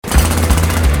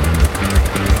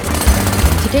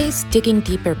Today's Digging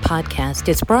Deeper podcast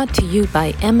is brought to you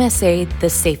by MSA, the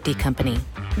safety company.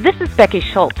 This is Becky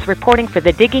Schultz reporting for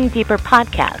the Digging Deeper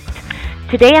podcast.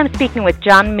 Today I'm speaking with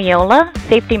John Meola,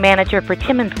 Safety Manager for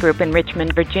Timmons Group in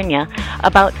Richmond, Virginia,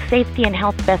 about safety and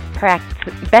health best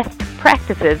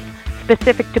practices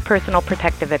specific to personal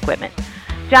protective equipment.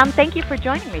 John, thank you for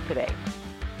joining me today.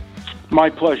 My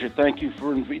pleasure. Thank you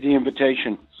for the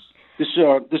invitation.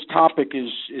 This topic is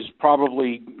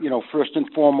probably, first and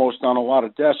foremost on a lot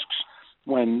of desks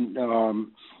when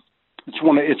it's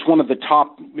one of the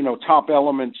top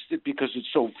elements because it's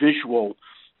so visual.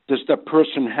 Does that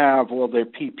person have all their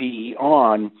PPE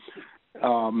on?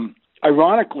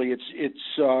 Ironically,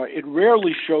 it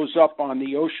rarely shows up on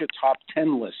the OSHA top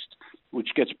 10 list,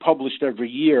 which gets published every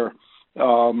year.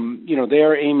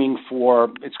 They're aiming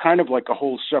for, it's kind of like a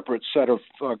whole separate set of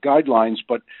guidelines,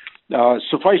 but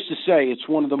suffice to say, it's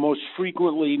one of the most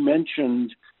frequently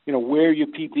mentioned, wear your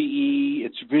PPE,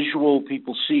 it's visual,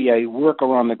 people see a worker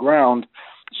on the ground,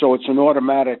 so it's an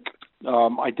automatic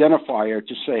identifier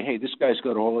to say, hey, this guy's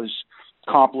got all his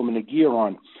complement of gear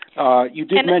on. You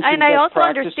did mention and I also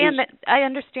practices. understand that. I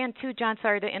understand too, John.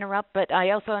 Sorry to interrupt, but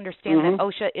I also understand that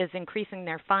OSHA is increasing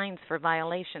their fines for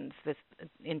violations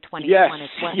in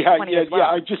 2020 as well.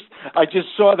 I just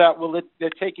saw that. Well, they're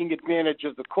taking advantage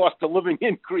of the cost of living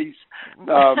increase.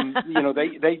 They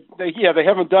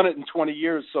haven't done it in 20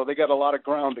 years, so they got a lot of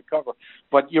ground to cover.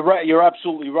 But you're right. You're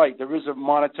absolutely right. There is a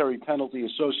monetary penalty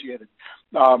associated.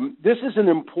 This is an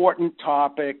important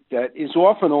topic that is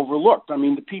often overlooked. I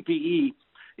mean, the PPE.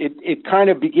 It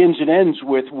kind of begins and ends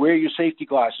with wear your safety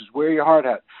glasses, wear your hard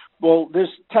hat. Well,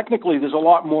 there's a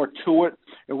lot more to it,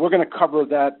 and we're going to cover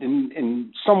that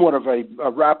in somewhat of a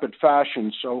rapid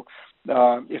fashion. So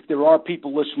if there are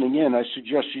people listening in, I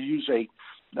suggest you use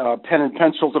a pen and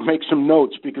pencil to make some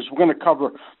notes because we're going to cover,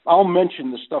 I'll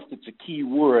mention the stuff that's a key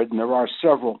word, and there are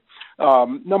several.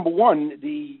 Number one,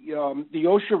 the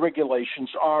OSHA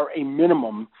regulations are a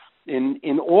minimum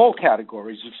in all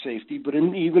categories of safety, but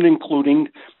even including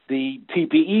the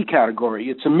PPE category.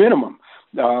 It's a minimum.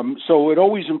 So it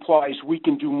always implies we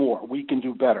can do more, we can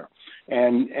do better.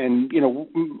 And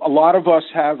a lot of us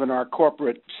have in our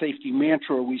corporate safety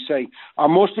mantra, we say our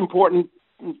most important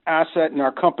asset in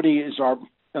our company is our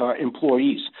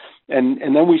employees. And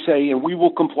then we say, and we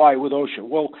will comply with OSHA.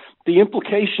 Well, the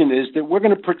implication is that we're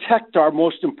going to protect our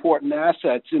most important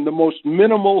assets in the most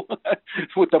minimal,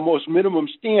 with the most minimum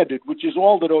standard, which is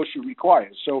all that OSHA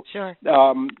requires. So sure.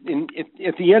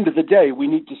 At the end of the day, we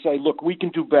need to say, look, we can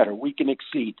do better, we can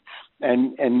exceed.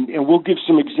 And we'll give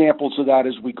some examples of that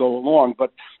as we go along.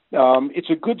 But it's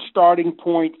a good starting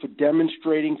point for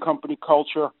demonstrating company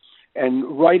culture.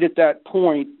 And right at that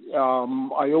point,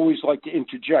 I always like to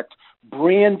interject,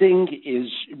 branding is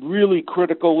really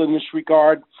critical in this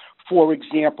regard. For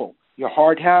example, your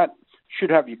hard hat should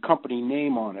have your company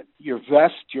name on it. Your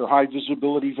vest, your high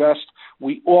visibility vest,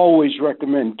 we always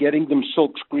recommend getting them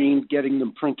silk screened, getting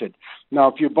them printed. Now,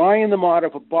 if you're buying them out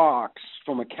of a box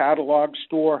from a catalog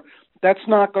store, that's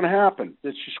not going to happen.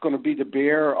 It's just going to be the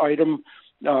bare item.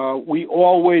 We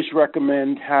always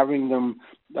recommend having them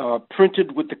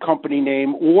printed with the company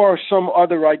name or some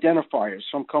other identifiers.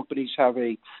 Some companies have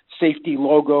a safety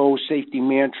logo, safety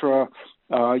mantra.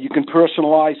 You can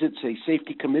personalize it, say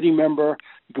safety committee member.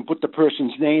 You can put the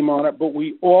person's name on it, but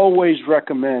we always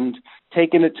recommend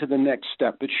taking it to the next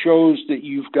step. It shows that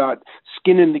you've got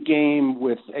skin in the game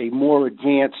with a more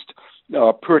advanced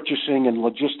purchasing and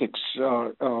logistics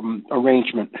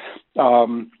arrangement.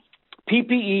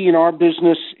 PPE in our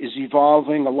business is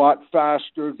evolving a lot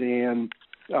faster than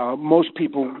most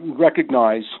people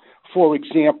recognize. For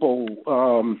example,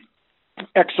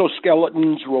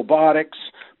 exoskeletons, robotics,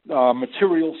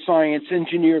 material science,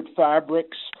 engineered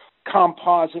fabrics,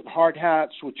 composite hard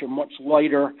hats, which are much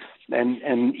lighter and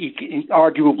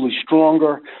arguably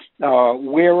stronger,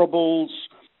 wearables,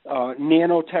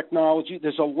 nanotechnology.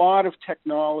 There's a lot of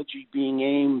technology being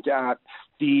aimed at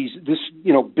this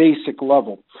basic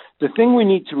level. The thing we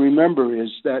need to remember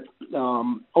is that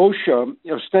OSHA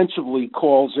ostensibly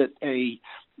calls it a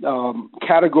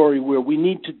category where we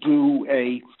need to do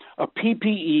a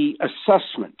PPE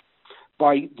assessment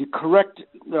by the correct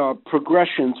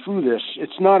progression through this.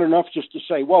 It's not enough just to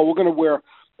say, well,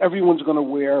 everyone's going to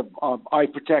wear eye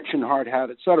protection, hard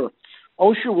hat, etc.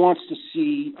 OSHA wants to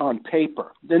see on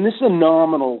paper. Then this is a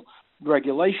nominal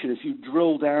regulation. If you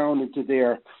drill down into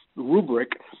their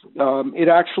rubric, it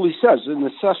actually says an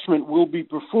assessment will be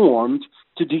performed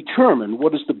to determine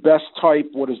what is the best type,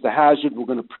 what is the hazard we're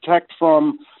going to protect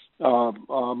from.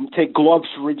 Take gloves,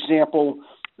 for example.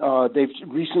 They've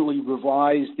recently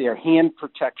revised their hand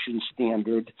protection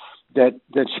standard that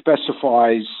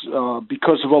specifies,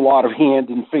 because of a lot of hand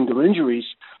and finger injuries,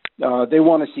 they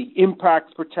want to see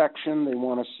impact protection. They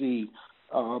want to see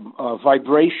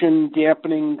vibration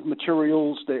dampening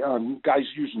materials. Guys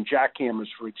using jackhammers,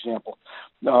 for example.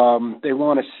 They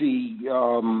want to see,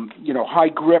 high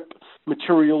grip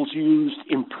materials used,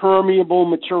 impermeable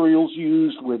materials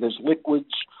used where there's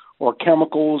liquids or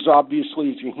chemicals. Obviously,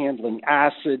 if you're handling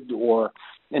acid or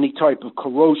any type of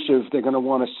corrosive, they're going to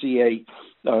want to see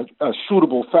a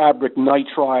suitable fabric,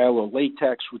 nitrile or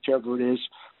latex, whichever it is.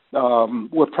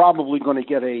 We're probably going to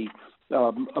get a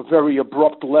very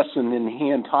abrupt lesson in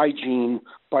hand hygiene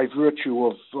by virtue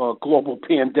of global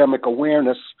pandemic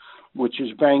awareness, which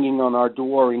is banging on our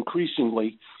door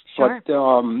increasingally. Sure. But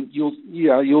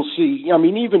you'll see. I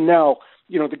mean, even now,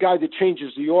 the guy that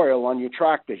changes the oil on your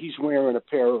tractor, he's wearing a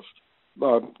pair of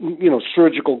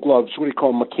surgical gloves. What do you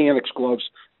call them? Mechanics gloves?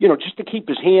 Just to keep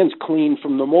his hands clean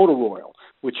from the motor oil,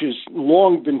 which has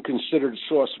long been considered a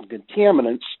source of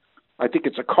contaminants. I think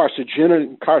it's a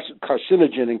carcinogen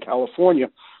in California.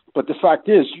 But the fact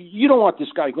is, you don't want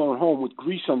this guy going home with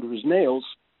grease under his nails.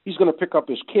 He's going to pick up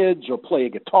his kids or play a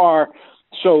guitar.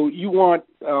 So you want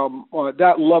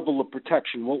that level of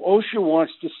protection. Well, OSHA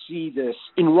wants to see this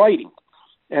in writing.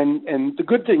 And the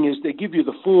good thing is they give you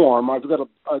the form. I've got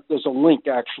there's a link,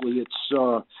 actually. It's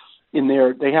in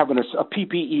there. They have a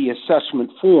PPE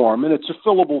assessment form, and it's a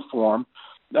fillable form.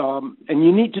 And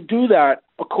you need to do that,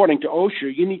 according to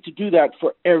OSHA, you need to do that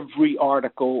for every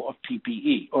article of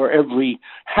PPE or every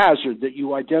hazard that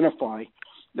you identify.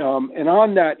 And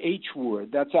on that H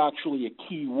word, that's actually a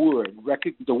key word,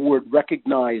 the word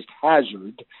recognized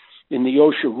hazard in the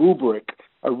OSHA rubric.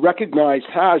 A recognized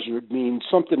hazard means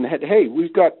something that, hey,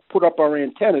 we've got to put up our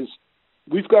antennas,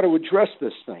 we've got to address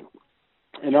this thing.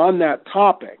 And on that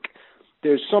topic,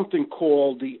 there's something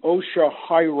called the OSHA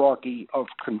hierarchy of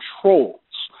controls.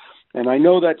 And I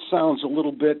know that sounds a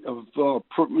little bit of,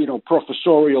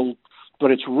 professorial,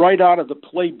 but it's right out of the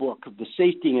playbook of the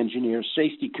safety engineers,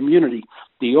 safety community.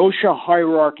 The OSHA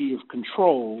hierarchy of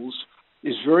controls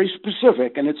is very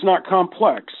specific, and it's not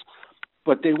complex,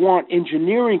 but they want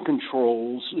engineering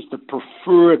controls as the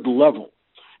preferred level,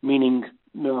 meaning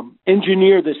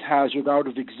engineer this hazard out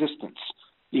of existence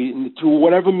through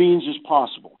whatever means is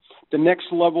possible. The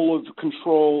next level of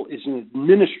control is an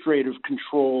administrative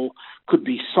control. Could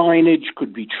be signage,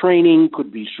 could be training,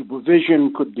 could be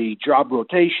supervision, could be job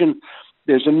rotation.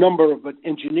 There's a number of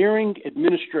engineering,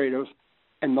 administrative,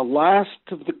 and the last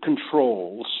of the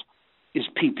controls is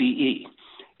PPE.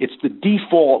 It's the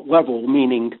default level,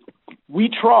 meaning we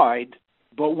tried,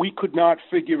 but we could not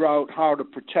figure out how to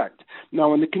protect.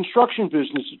 Now, in the construction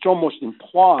business, it's almost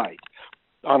implied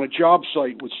on a job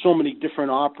site with so many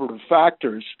different operative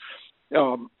factors,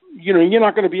 you're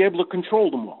not going to be able to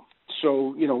control them all.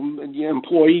 So, the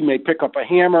employee may pick up a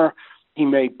hammer, he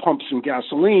may pump some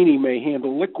gasoline, he may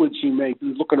handle liquids, he may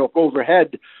be looking up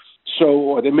overhead. So,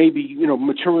 or there may be,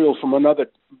 material from another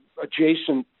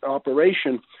adjacent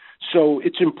operation. So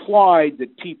it's implied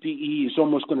that PPE is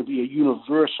almost going to be a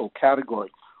universal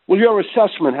category. Well, your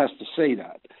assessment has to say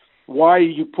that. Why are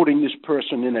you putting this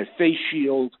person in a face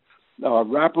shield,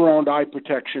 wraparound eye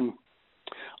protection?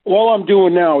 All I'm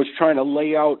doing now is trying to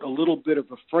lay out a little bit of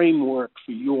a framework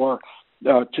for your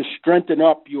to strengthen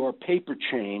up your paper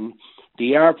chain.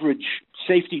 The average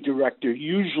safety director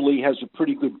usually has a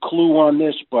pretty good clue on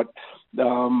this, but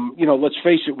let's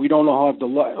face it, we don't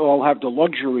all have the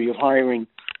luxury of hiring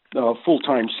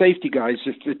full-time safety guys.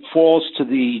 If it falls to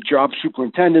the job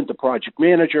superintendent, the project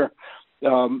manager,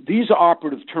 these are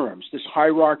operative terms. This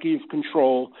hierarchy of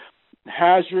control,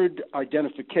 hazard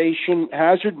identification,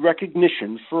 hazard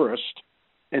recognition first,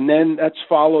 and then that's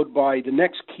followed by the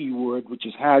next keyword, which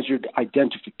is hazard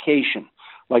identification.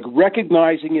 Like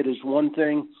recognizing it is one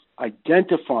thing,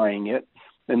 identifying it,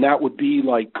 and that would be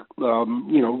like,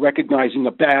 recognizing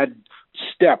a bad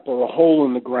step or a hole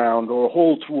in the ground or a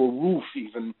hole through a roof,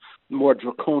 even more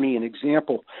draconian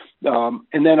example,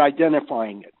 and then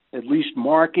identifying it, at least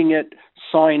marking it,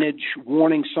 signage,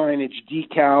 warning signage,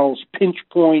 decals, pinch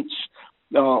points,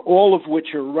 all of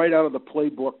which are right out of the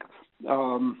playbook,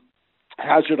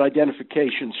 hazard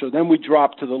identification. So then we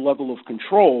drop to the level of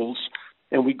controls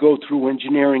and we go through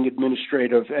engineering,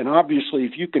 administrative, and obviously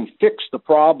if you can fix the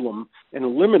problem and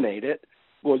eliminate it,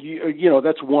 well,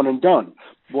 that's one and done.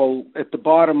 Well, at the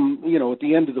bottom, at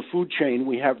the end of the food chain,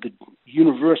 we have the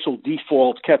universal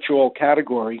default catch-all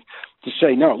category to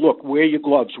say, no, look, wear your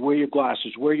gloves, wear your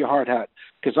glasses, wear your hard hat,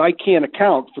 because I can't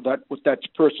account for that, what that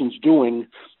person's doing,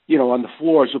 on the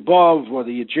floors above or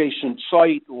the adjacent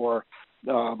site or,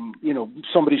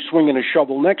 somebody swinging a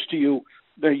shovel next to you,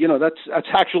 that's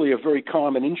actually a very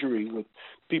common injury with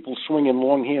people swinging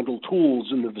long-handled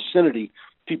tools in the vicinity.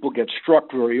 People get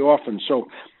struck very often. So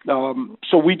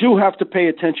we do have to pay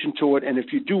attention to it. And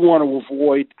if you do want to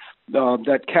avoid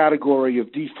that category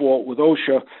of default with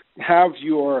OSHA, have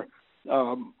your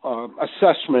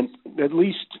assessment at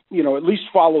least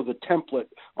follow the template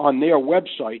on their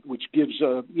website, which gives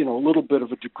a little bit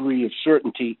of a degree of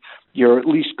certainty. You're at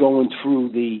least going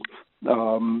through the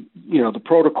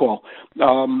protocol.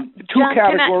 John,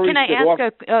 categories. Can I ask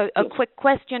a quick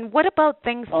question? What about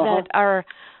things that are?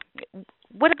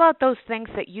 What about those things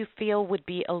that you feel would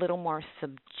be a little more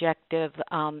subjective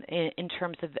in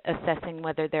terms of assessing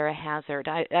whether they're a hazard?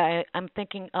 I'm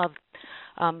thinking of,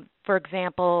 for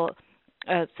example,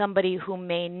 somebody who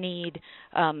may need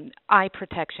eye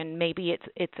protection. Maybe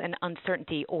it's an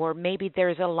uncertainty, or maybe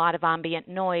there's a lot of ambient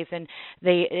noise, and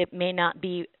it may not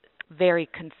be very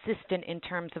consistent in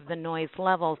terms of the noise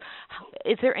levels.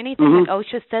 Is there anything that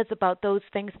OSHA says about those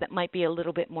things that might be a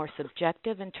little bit more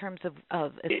subjective in terms of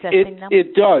assessing them?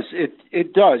 It does.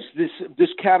 It does.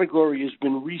 This category has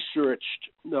been researched,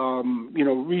 and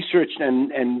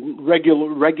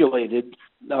regulated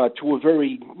to a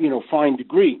very fine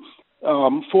degree.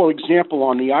 For example,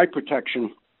 on the eye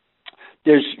protection,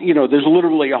 there's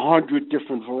literally 100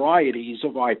 different varieties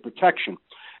of eye protection.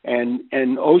 And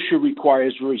OSHA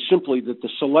requires very simply that the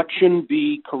selection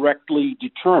be correctly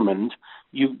determined.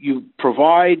 You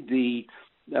provide the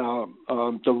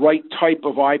right type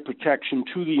of eye protection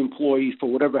to the employee for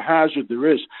whatever hazard there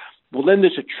is. Well, then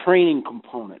there's a training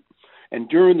component. And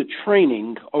during the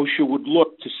training, OSHA would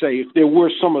look to say, if there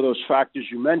were some of those factors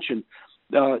you mentioned,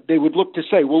 they would look to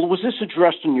say, well, was this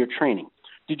addressed in your training?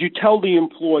 Did you tell the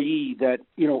employee that,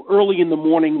 early in the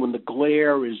morning when the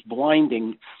glare is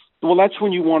blinding, well, that's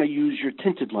when you want to use your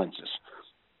tinted lenses?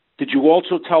 Did you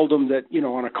also tell them that,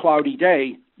 on a cloudy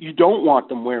day, you don't want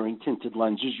them wearing tinted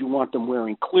lenses, you want them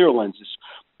wearing clear lenses?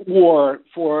 Or,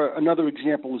 for another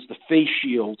example, is the face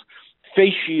shield.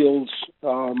 Face shields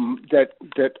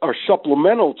that are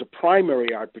supplemental to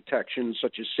primary eye protection,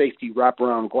 such as safety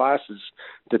wraparound glasses,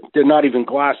 that they're not even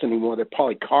glass anymore, they're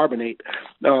polycarbonate.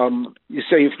 You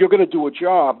say, if you're going to do a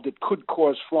job that could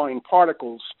cause flying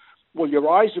particles, well, your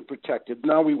eyes are protected.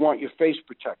 Now we want your face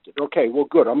protected. Okay, well,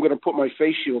 good. I'm going to put my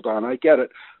face shield on. I get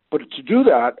it. But to do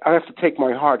that, I have to take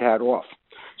my hard hat off.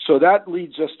 So that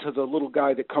leads us to the little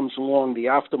guy that comes along, the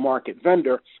aftermarket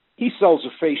vendor. He sells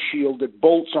a face shield that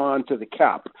bolts on to the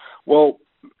cap. Well,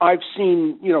 I've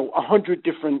seen, 100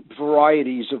 different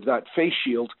varieties of that face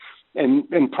shield,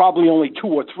 and probably only 2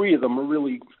 or 3 of them are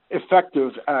really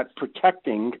effective at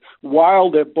protecting while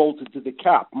they're bolted to the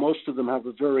cap. Most of them have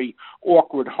a very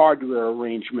awkward hardware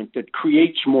arrangement that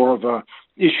creates more of a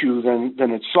issue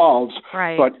than it solves.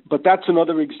 Right. But that's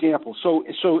another example. So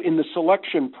in the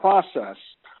selection process,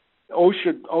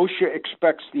 OSHA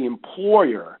expects the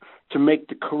employer to make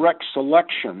the correct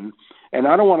selection. And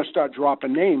I don't want to start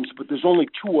dropping names, but there's only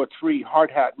 2 or 3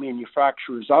 hard hat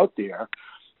manufacturers out there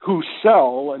who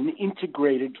sell an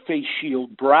integrated face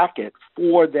shield bracket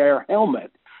for their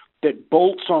helmet that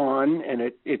bolts on, and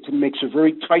it makes a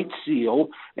very tight seal,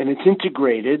 and it's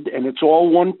integrated, and it's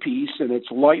all one piece, and it's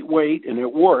lightweight, and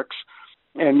it works.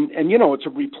 And it's a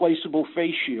replaceable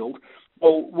face shield.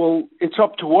 Well, it's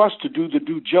up to us to do the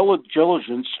due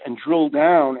diligence and drill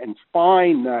down and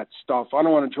find that stuff. I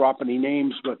don't want to drop any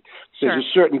names, but there's a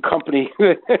certain company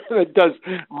that does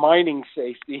mining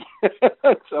safety.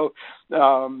 So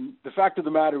the fact of the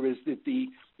matter is that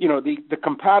the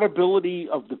compatibility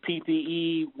of the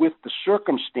PPE with the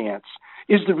circumstance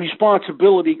is the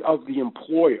responsibility of the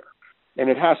employer. And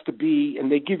it has to be,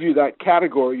 and they give you that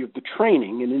category of the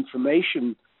training and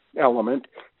information element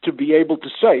to be able to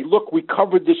say, look, we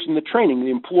covered this in the training.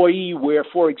 The employee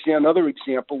another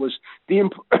example is the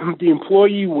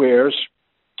employee wears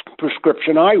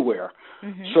prescription eyewear.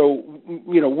 Mm-hmm. So,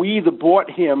 we either bought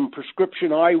him prescription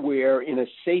eyewear in a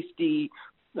safety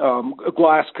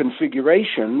glass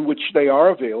configuration, which they are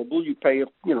available. You pay a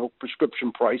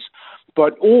prescription price,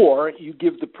 or you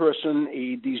give the person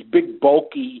these big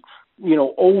bulky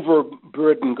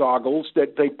overburden goggles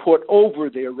that they put over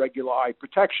their regular eye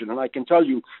protection. And I can tell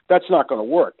you that's not going to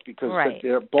work because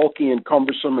they're bulky and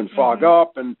cumbersome and fog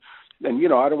up. And I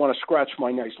don't want to scratch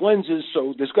my nice lenses.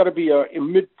 So there's got to be a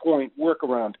midpoint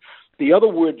workaround. The other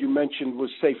word you mentioned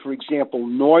was, say, for example,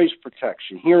 noise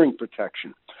protection, hearing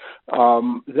protection.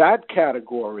 That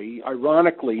category,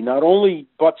 ironically, not only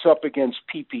butts up against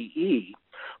PPE,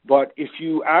 but if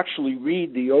you actually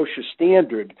read the OSHA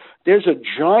standard, there's a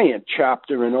giant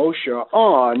chapter in OSHA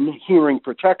on hearing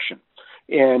protection.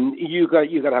 And you got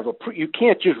to have you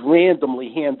can't just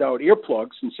randomly hand out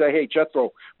earplugs and say, hey,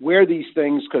 Jethro, wear these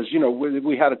things because,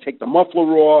 we had to take the muffler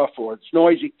off or it's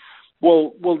noisy.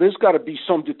 Well, there's got to be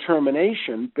some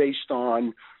determination based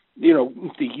on, the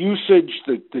usage,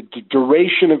 the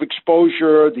duration of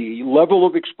exposure, the level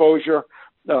of exposure.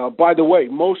 By the way,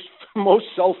 most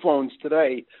cell phones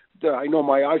today, I know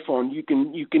my iPhone, you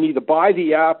can either buy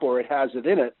the app or it has it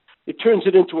in it. It turns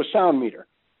it into a sound meter.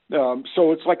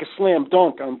 So it's like a slam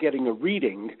dunk on getting a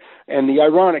reading. And the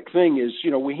ironic thing is,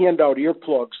 we hand out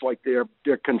earplugs like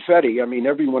they're confetti. I mean,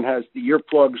 everyone has the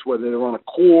earplugs, whether they're on a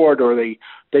cord or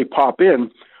they pop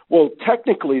in. Well,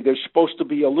 technically, there's supposed to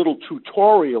be a little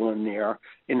tutorial in there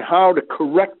in how to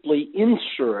correctly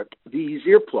insert these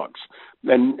earplugs.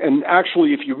 And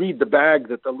actually, if you read the bag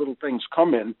that the little things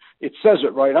come in, it says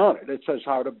it right on it. It says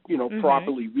how to,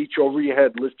 properly reach over your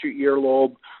head, lift your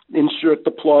earlobe, insert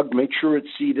the plug, make sure it's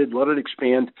seated, let it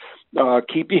expand,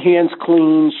 keep your hands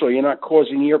clean so you're not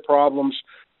causing ear problems.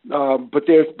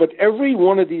 But every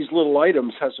one of these little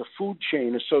items has a food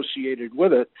chain associated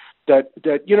with it that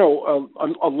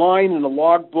a line in a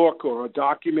logbook or a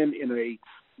document in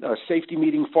a safety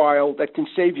meeting file that can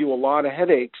save you a lot of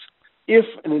headaches if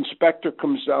an inspector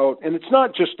comes out. And it's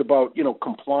not just about,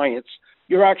 compliance.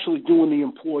 You're actually doing the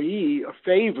employee a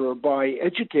favor by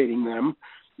educating them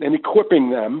and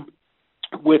equipping them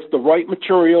with the right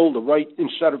material, the right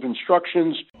set of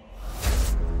instructions.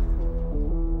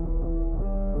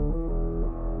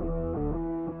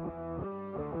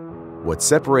 What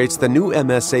separates the new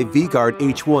MSA V-Guard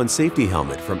H1 safety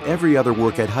helmet from every other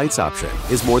work at heights option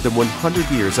is more than 100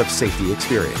 years of safety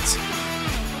experience.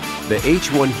 The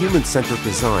H1 human-centered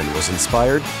design was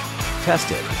inspired,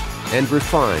 tested, and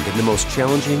refined in the most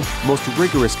challenging, most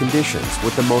rigorous conditions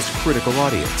with the most critical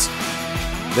audience.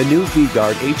 The new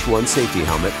V-Guard H1 safety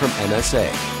helmet from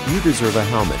MSA. You deserve a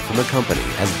helmet from a company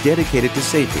as dedicated to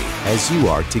safety as you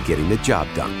are to getting the job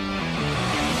done.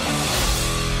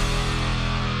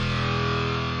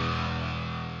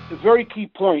 A very key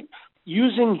point,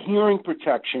 using hearing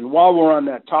protection while we're on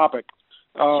that topic,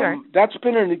 sure. that's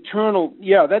been an eternal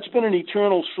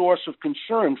source of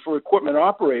concern for equipment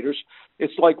operators.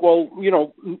 It's like, well,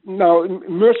 now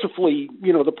mercifully,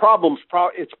 the problem's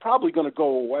it's probably going to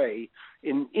go away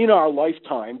in our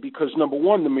lifetime because, number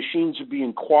one, the machines are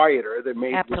being quieter. They're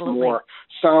made with more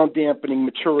sound dampening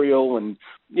material, and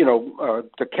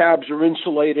the cabs are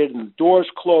insulated and the doors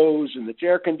closed and it's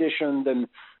air conditioned, and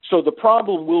so the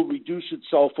problem will reduce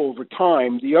itself over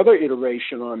time. The other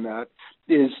iteration on that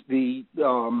is the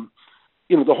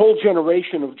whole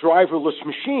generation of driverless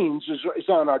machines is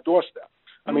on our doorstep.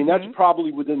 I mean, that's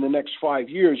probably within the next 5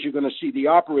 years. You're going to see the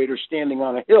operator standing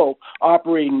on a hill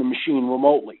operating the machine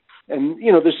remotely. And,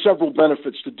 there's several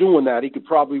benefits to doing that. He could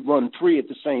probably run 3 at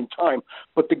the same time.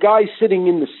 But the guy sitting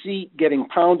in the seat getting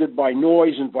pounded by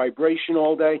noise and vibration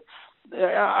all day,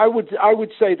 I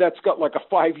would say that's got like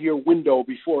a 5-year window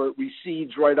before it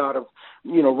recedes right out of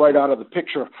the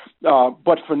picture.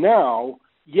 But for now,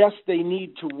 yes, they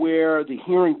need to wear the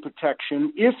hearing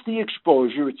protection if the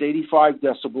exposure, it's 85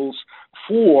 decibels,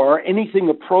 for anything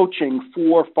approaching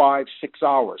 4, 5, 6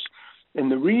 hours. And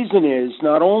the reason is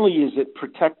not only is it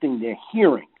protecting their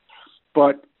hearing,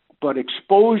 but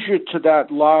exposure to that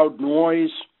loud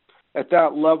noise at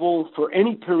that level for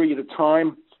any period of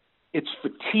time, it's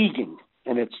fatiguing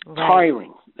and it's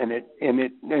tiring, and it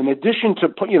in addition to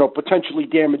potentially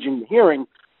damaging the hearing.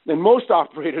 And most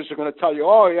operators are going to tell you,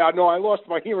 oh, yeah, no, I lost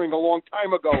my hearing a long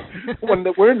time ago when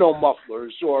there were no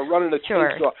mufflers or running a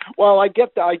chainsaw. Well, I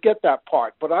get that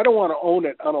part, but I don't want to own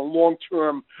it on a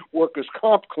long-term workers'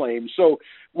 comp claim. So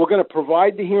we're going to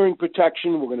provide the hearing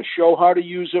protection. We're going to show how to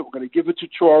use it. We're going to give a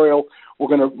tutorial. We're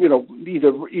going to,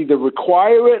 either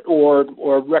require it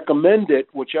or recommend it,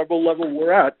 whichever level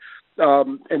we're at.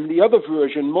 And the other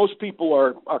version, most people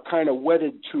are kind of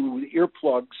wedded to the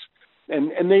earplugs.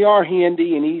 And they are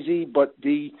handy and easy, but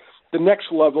the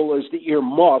next level is the ear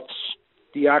muffs,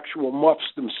 the actual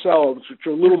muffs themselves, which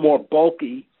are a little more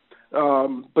bulky,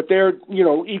 but they're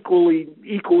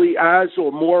equally as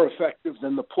or more effective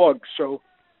than the plug. So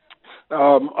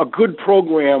a good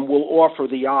program will offer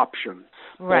the option.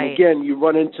 Right. And again, you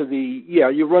run into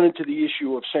the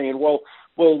issue of saying, well,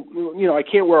 I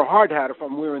can't wear a hard hat if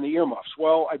I'm wearing the earmuffs.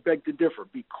 Well, I beg to differ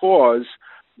because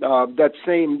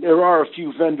there are a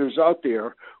few vendors out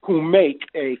there who make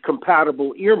a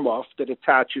compatible earmuff that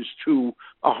attaches to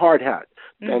a hard hat,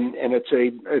 and it's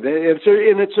a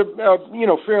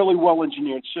fairly well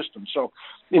engineered system. So,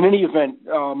 in any event,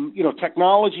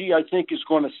 technology I think is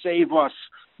going to save us.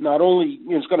 Not only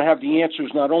it's going to have the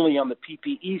answers not only on the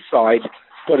PPE side,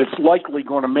 but it's likely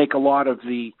going to make a lot of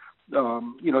the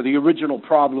the original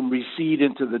problem recede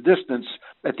into the distance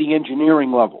at the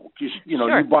engineering level. Sure.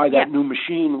 You buy that new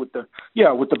machine with the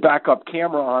backup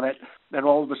camera on it, and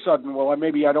all of a sudden,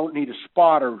 maybe I don't need a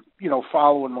spotter,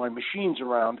 following my machines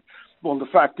around. Well, the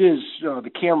fact is, the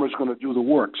camera's going to do the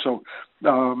work. So,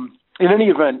 in any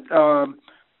event, I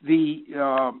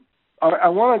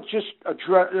want to just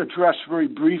address very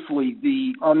briefly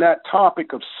on that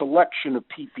topic of selection of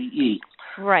PPE.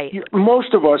 Right.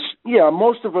 Most of us, we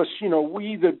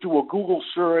either do a Google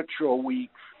search or we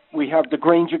have the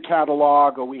Grainger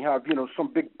catalog or we have, some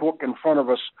big book in front of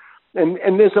us.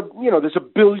 And there's a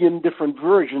billion different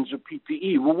versions of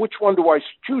PPE. Well, which one do I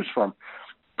choose from?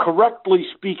 Correctly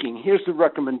speaking, here's the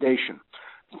recommendation.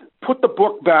 Put the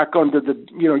book back under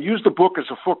use the book as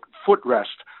a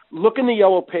footrest. Look in the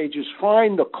yellow pages,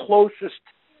 find the closest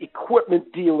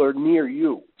equipment dealer near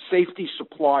you, safety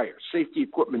supplier, safety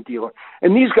equipment dealer.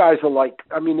 And these guys are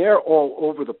they're all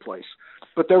over the place,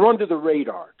 but they're under the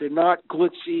radar. They're not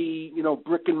glitzy,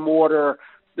 brick and mortar.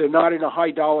 They're not in a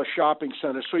high dollar shopping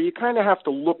center. So you kind of have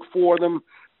to look for them.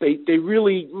 They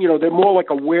really, they're more like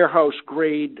a warehouse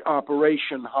grade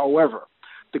operation. However,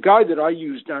 the guy that I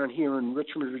use down here in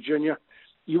Richmond, Virginia,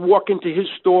 you walk into his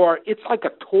store, it's like a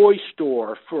toy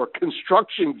store for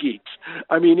construction geeks.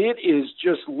 I mean, it is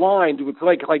just lined with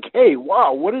like, hey,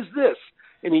 wow, what is this?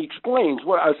 And he explains.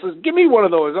 I says, give me one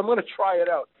of those. I'm going to try it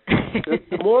out.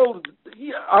 The moral,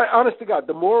 honest to God,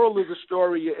 the moral of the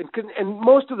story, and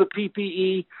most of the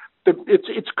PPE,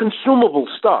 it's consumable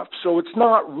stuff, so it's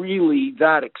not really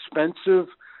that expensive.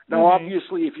 Now,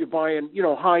 obviously, if you're buying,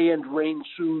 high-end rain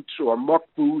suits or muck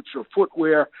boots or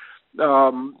footwear,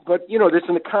 but, there's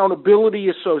an accountability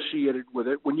associated with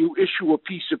it. When you issue a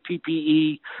piece of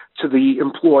PPE to the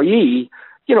employee,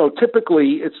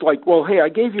 typically it's like, well, hey, I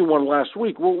gave you one last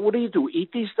week. Well, what do?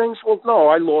 Eat these things? Well, no,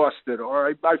 I lost it, or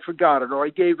I forgot it, or I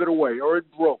gave it away, or it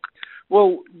broke.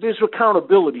 Well, there's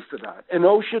accountability for that. And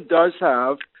OSHA does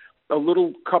have a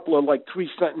little couple of 3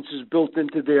 sentences built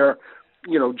into their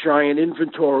giant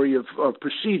inventory of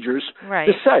procedures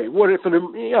to say, what if an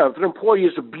employee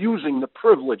is abusing the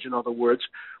privilege, in other words,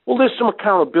 well, there's some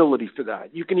accountability for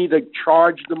that. You can either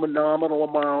charge them a nominal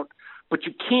amount, but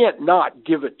you can't not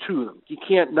give it to them. You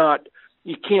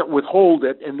can't withhold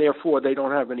it, and therefore they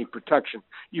don't have any protection.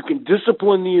 You can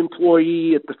discipline the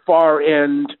employee at the far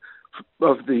end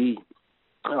of the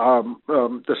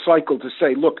cycle to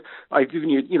say, look, I've given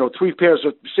you, 3 pairs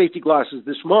of safety glasses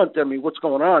this month. I mean, what's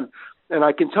going on? And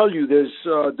I can tell you there's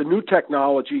the new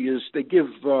technology is they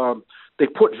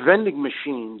put vending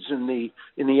machines in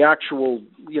the actual,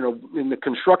 in the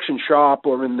construction shop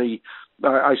or in the,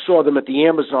 I saw them at the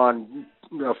Amazon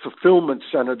fulfillment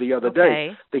center the other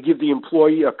day. They give the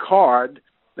employee a card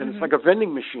and it's like a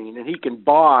vending machine and he can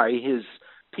buy his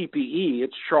PPE.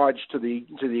 It's charged to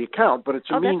the account, but it's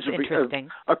a means of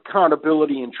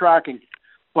accountability and tracking.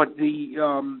 But the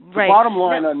bottom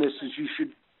line on this is you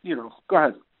should, go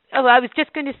ahead. Oh, I was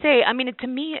just going to say, I mean, to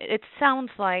me, it sounds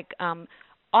like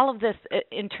all of this,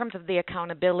 in terms of the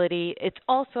accountability, it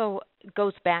also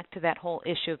goes back to that whole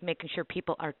issue of making sure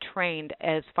people are trained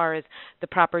as far as the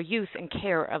proper use and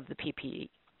care of the PPE.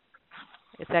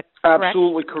 Is that correct?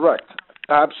 Absolutely correct.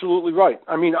 Absolutely right.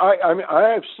 I mean,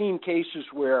 I have seen cases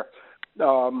where,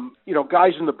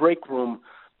 guys in the break room,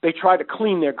 they try to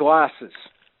clean their glasses.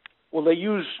 Well, they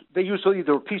use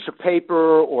either a piece of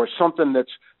paper or something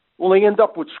they end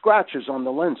up with scratches on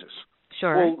the lenses.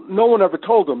 Sure. Well, no one ever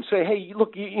told them, say, hey,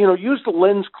 look, use the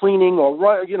lens cleaning or,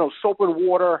 soap and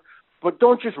water, but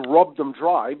don't just rub them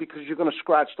dry because you're going to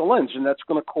scratch the lens, and that's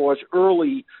going to cause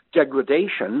early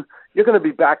degradation. You're going to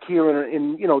be back here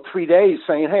in 3 days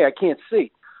saying, hey, I can't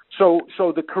see. So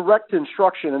the correct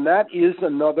instruction, and that is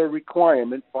another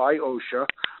requirement by OSHA.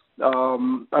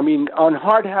 On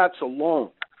hard hats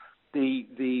alone,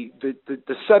 the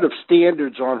set of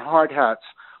standards on hard hats,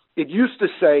 it used to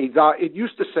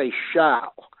say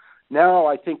shall. Now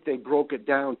I think they broke it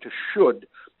down to should.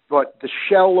 But the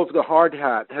shell of the hard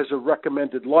hat has a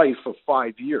recommended life of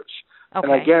 5 years. Okay.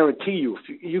 And I guarantee you,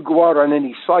 if you go out on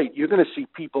any site, you're going to see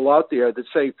people out there that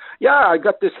say, yeah, I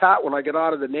got this hat when I got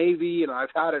out of the Navy, and I've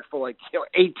had it for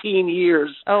 18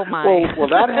 years. Oh, my. Well,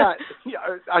 that hat,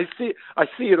 I see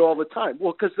it all the time.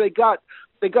 Well, because they got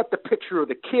the picture of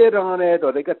the kid on it,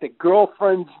 or they got their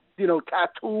girlfriend's,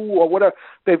 tattoo or whatever.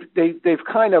 They've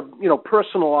kind of,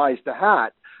 personalized the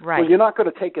hat. Right. Well, you're not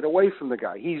going to take it away from the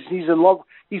guy. He's in love.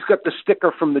 He's got the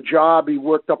sticker from the job he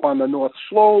worked up on the North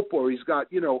Slope, or he's got,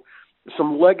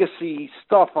 some legacy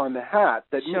stuff on the hat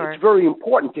that it's very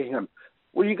important to him.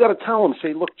 Well, you got to tell him,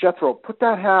 say, look, Jethro, put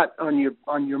that hat on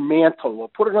your mantle or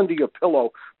put it under your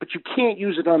pillow, but you can't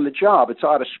use it on the job. It's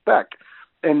out of spec.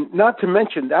 And not to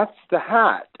mention, that's the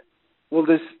hat. Well,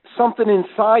 there's something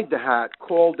inside the hat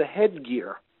called the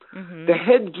headgear. Mm-hmm. The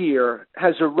headgear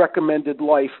has a recommended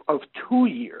life of 2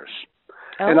 years.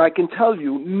 Oh. And I can tell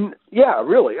you, yeah,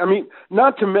 really. I mean,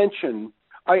 not to mention,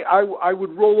 I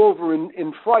would roll over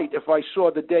in fright if I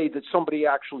saw the day that somebody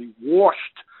actually washed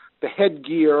the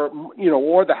headgear,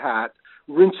 or the hat,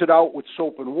 rinse it out with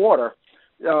soap and water.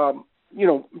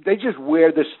 They just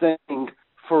wear this thing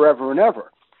forever and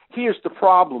ever. Here's the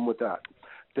problem with that.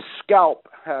 The scalp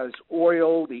has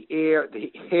oil, the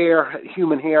hair,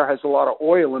 human hair has a lot of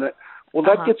oil in it. Well,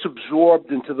 that gets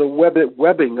absorbed into the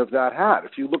webbing of that hat.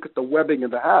 If you look at the webbing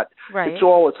of the hat, right.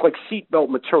 it's like seatbelt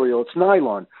material. It's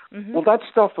nylon. Mm-hmm. Well, that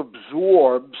stuff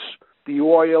absorbs the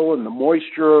oil and the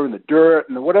moisture and the dirt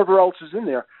and whatever else is in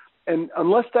there. And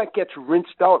unless that gets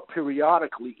rinsed out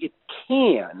periodically, it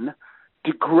can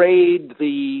degrade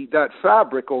that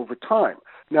fabric over time.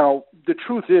 Now, the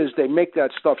truth is they make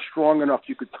that stuff strong enough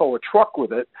you could tow a truck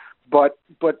with it, but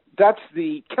that's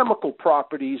the chemical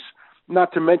properties,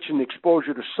 not to mention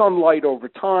exposure to sunlight over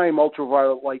time,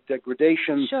 ultraviolet light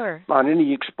degradation on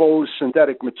any exposed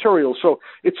synthetic material. So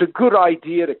it's a good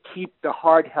idea to keep the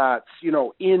hard hats,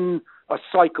 in a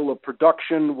cycle of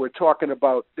production. We're talking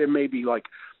about there may be like,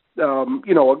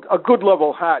 a good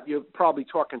level hat, you're probably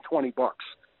talking $20.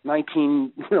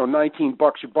 $19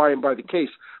 you're buying by the case.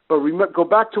 But remember, go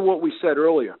back to what we said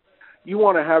earlier. You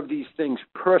want to have these things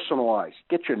personalized.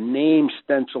 Get your name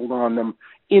stenciled on them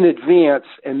in advance,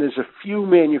 and there's a few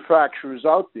manufacturers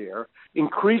out there,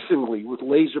 increasingly with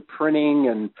laser printing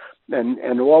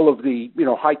and all of the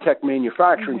high-tech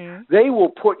manufacturing. Mm-hmm. They will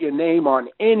put your name on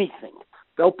anything.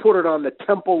 They'll put it on the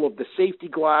temple of the safety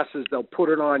glasses. They'll put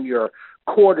it on your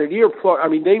corded earplug. I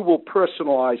mean, they will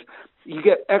personalize. You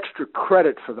get extra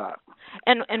credit for that.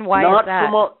 And why is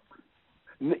that?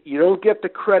 You don't get the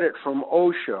credit from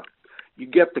OSHA. You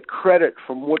get the credit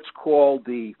from what's called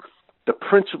the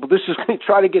principle. This is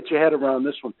try to get your head around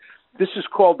this one. This is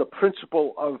called the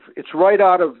principle of. It's right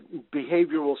out of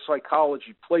behavioral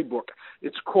psychology playbook.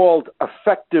 It's called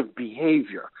effective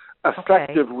behavior.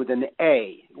 Effective with an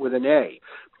A.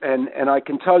 And I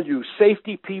can tell you,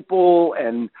 safety people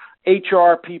and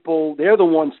HR people, they're the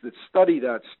ones that study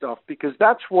that stuff because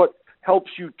that's what helps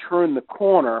you turn the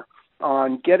corner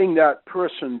on getting that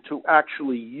person to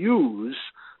actually use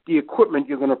the equipment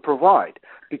you're going to provide.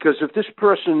 Because if this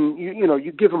person,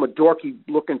 you give them a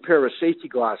dorky-looking pair of safety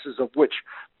glasses, of which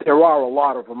there are a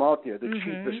lot of them out there, the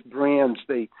cheapest brands,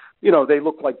 they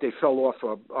look like they fell off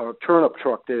a turnip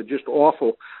truck. They're just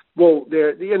awful. Well,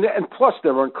 and plus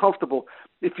they're uncomfortable.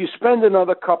 If you spend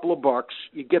another couple of bucks,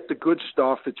 you get the good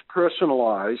stuff. It's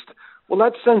personalized. Well,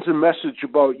 that sends a message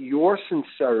about your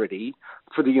sincerity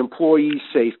for the employee's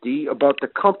safety, about the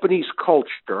company's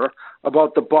culture,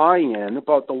 about the buy-in,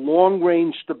 about the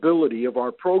long-range stability of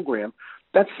our program.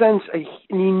 That sends an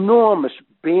enormous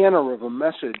banner of a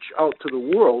message out to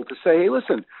the world to say, hey,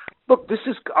 listen, look, this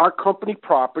is our company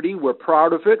property. We're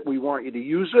proud of it. We want you to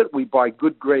use it. We buy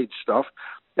good grade stuff.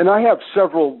 And I have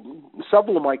several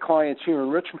of my clients here in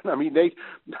Richmond. I mean,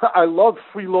 I love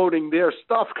freeloading their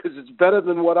stuff because it's better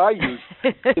than what I use.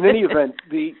 In any event,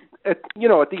 at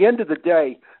the end of the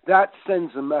day, that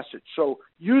sends a message. So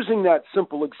using that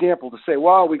simple example to say,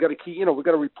 well, we got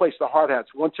to replace the hard hats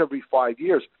once every 5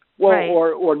 years. Well, right.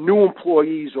 or new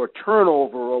employees or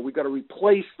turnover, or we got to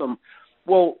replace them.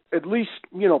 Well, at least,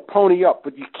 pony up,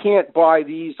 but you can't buy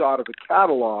these out of a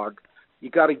catalog. You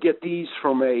got to get these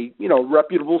from a,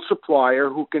 reputable supplier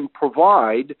who can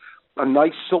provide a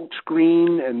nice silk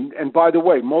screen. And by the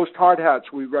way, most hard hats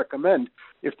we recommend,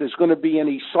 if there's going to be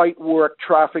any site work,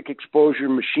 traffic exposure,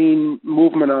 machine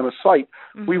movement on a site,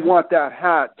 we want that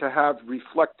hat to have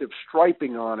reflective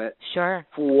striping on it. Sure.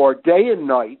 For day and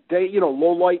night,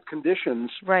 low light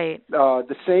conditions. Right.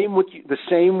 The same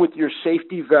with your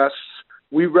safety vests.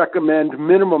 We recommend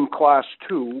minimum class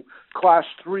 2, class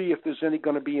 3 if there's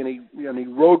going to be any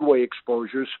roadway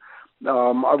exposures. I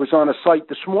was on a site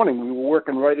this morning. We were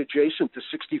working right adjacent to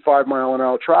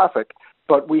 65-mile-an-hour traffic,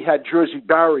 but we had Jersey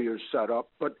barriers set up,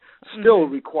 but still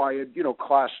required,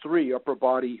 class 3 upper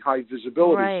body high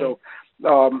visibility. Right.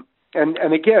 So,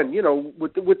 and again,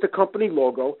 with the company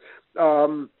logo.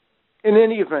 In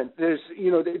any event, there's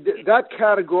that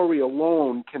category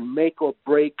alone can make or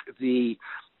break the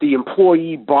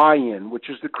employee buy-in, which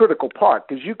is the critical part,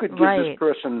 because you could give this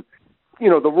person,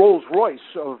 the Rolls Royce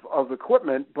of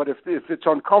equipment, but if it's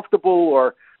uncomfortable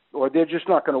or they're just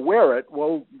not going to wear it,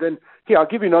 well, then, I'll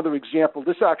give you another example.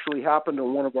 This actually happened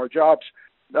on one of our jobs.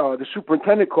 The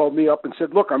superintendent called me up and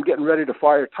said, look, I'm getting ready to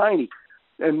fire Tiny.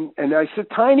 And I said,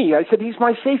 Tiny? I said, he's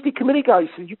my safety committee guy. He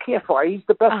said, you can't fire. He's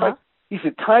the best. He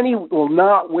said, Tiny will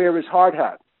not wear his hard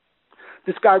hat.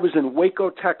 This guy was in Waco,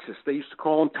 Texas. They used to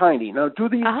call him Tiny. Now, do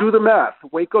the math.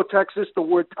 Waco, Texas, the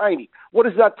word tiny. What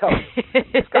does that tell you?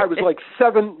 This guy was like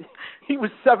 7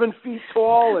 feet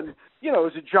tall, and, he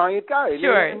was a giant guy.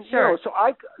 Sure. So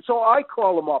I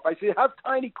call him up. I say, have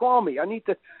Tiny call me.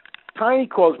 Tiny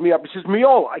calls me up. He says,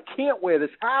 Meola, I can't wear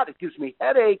this hat. It gives me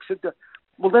headaches.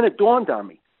 Well, then it dawned on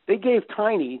me. They gave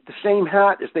Tiny the same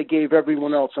hat as they gave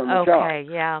everyone else on the job. Okay,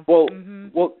 yeah.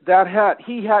 Well, that hat,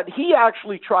 he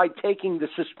actually tried taking the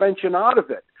suspension out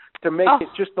of it to make it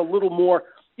just a little more,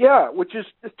 which is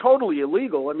totally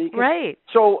illegal. I mean, right.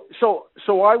 So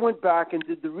I went back and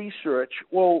did the research.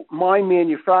 Well, my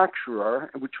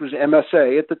manufacturer, which was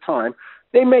MSA at the time,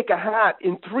 they make a hat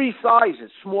in 3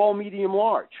 sizes, small, medium,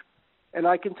 large. And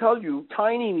I can tell you,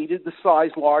 Tiny needed the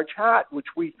size large hat, which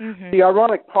the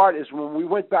ironic part is when we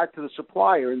went back to the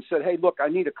supplier and said, hey, look, I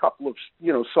need a couple of,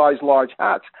 size large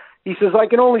hats. He says, I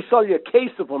can only sell you a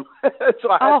case of them. So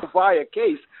I had to buy a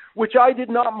case, which I did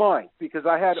not mind because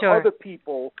I had other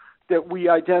people that we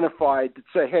identified that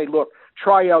say, hey, look,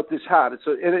 try out this hat.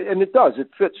 And it does. It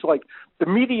fits like the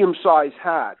medium-sized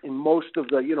hat in most of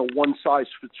the,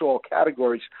 one-size-fits-all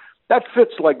categories. That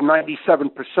fits like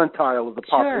 97 percentile of the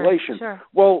population. Sure.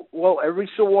 Well, every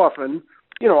so often,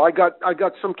 I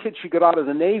got some kid. She got out of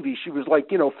the Navy. She was like,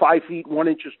 5 feet 1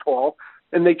 inch tall,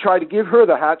 and they tried to give her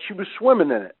the hat. She was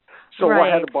swimming in it. So I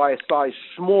had to buy a size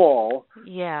small.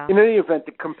 Yeah. In any event,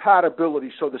 the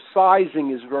compatibility, so the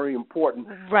sizing is very important.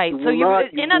 Right. So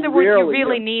in other words, you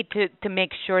really need to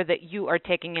make sure that you are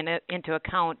taking into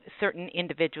account certain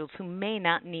individuals who may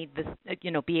not need this,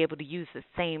 be able to use the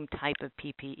same type of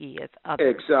PPE as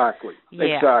others. Exactly.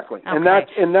 Yeah. Exactly. Okay.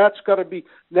 And that's got to be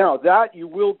now that you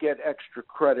will get extra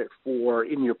credit for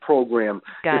in your program.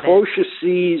 If OSHA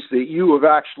sees that you have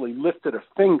actually lifted a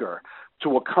finger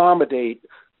to accommodate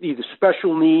either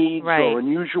special needs or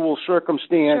unusual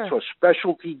circumstance or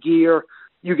specialty gear,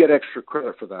 you get extra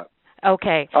credit for that.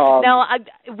 Okay. Now,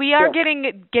 we are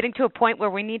getting to a point where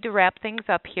we need to wrap things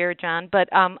up here, John, but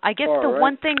I guess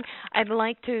one thing I'd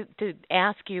like to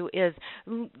ask you is,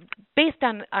 based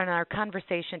on our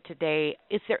conversation today,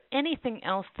 is there anything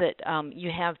else that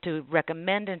you have to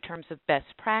recommend in terms of best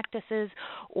practices,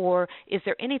 or is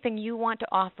there anything you want to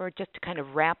offer just to kind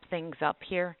of wrap things up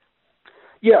here?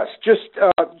 Yes, just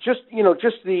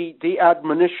the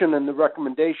admonition and the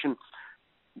recommendation.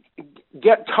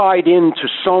 Get tied into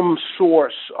some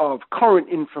source of current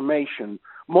information.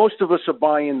 Most of us are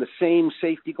buying the same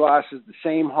safety glasses, the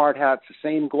same hard hats, the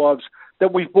same gloves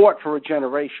that we've bought for a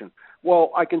generation.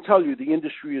 Well, I can tell you the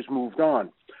industry has moved on.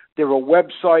 There are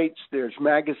websites, there's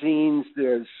magazines,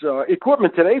 there's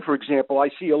equipment today, for example. I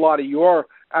see a lot of your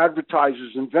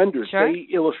advertisers and vendors. Sure. They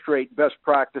illustrate best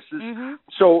practices. Mm-hmm.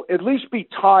 So at least be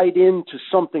tied into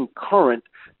something current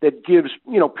that gives,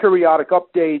 periodic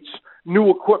updates, new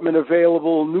equipment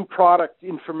available, new product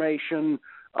information.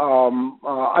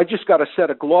 I just got a set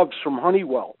of gloves from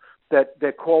Honeywell that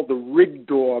they're called the Rig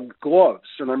Dog gloves.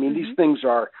 And I mean, these things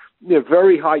they're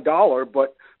very high dollar,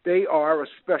 but they are a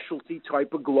specialty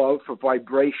type of glove for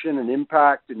vibration and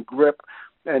impact and grip.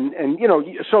 And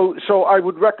so I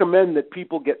would recommend that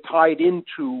people get tied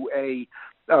into a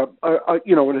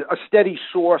steady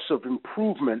source of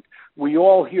improvement. We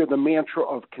all hear the mantra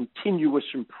of continuous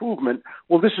improvement.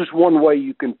 Well, this is one way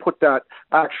you can put that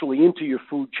actually into your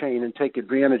food chain and take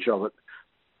advantage of it.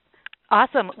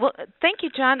 Awesome. Well, thank you,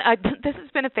 John. This has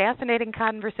been a fascinating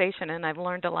conversation, and I've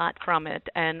learned a lot from it.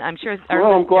 And I'm sure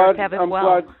our listeners have as well.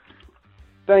 I'm glad.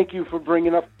 Thank you for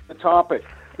bringing up the topic.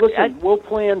 Listen, we'll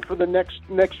plan for the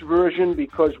next version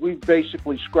because we've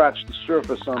basically scratched the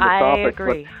surface on the topic. I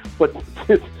agree. But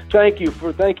thank you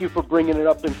for bringing it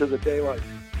up into the daylight.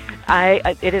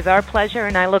 It is our pleasure,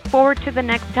 and I look forward to the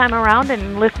next time around.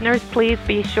 And listeners, please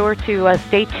be sure to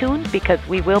stay tuned because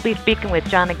we will be speaking with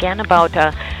John again about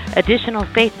additional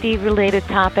safety-related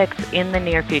topics in the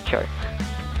near future.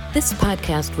 This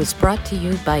podcast was brought to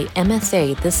you by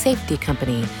MSA, the safety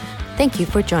company. Thank you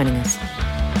for joining us.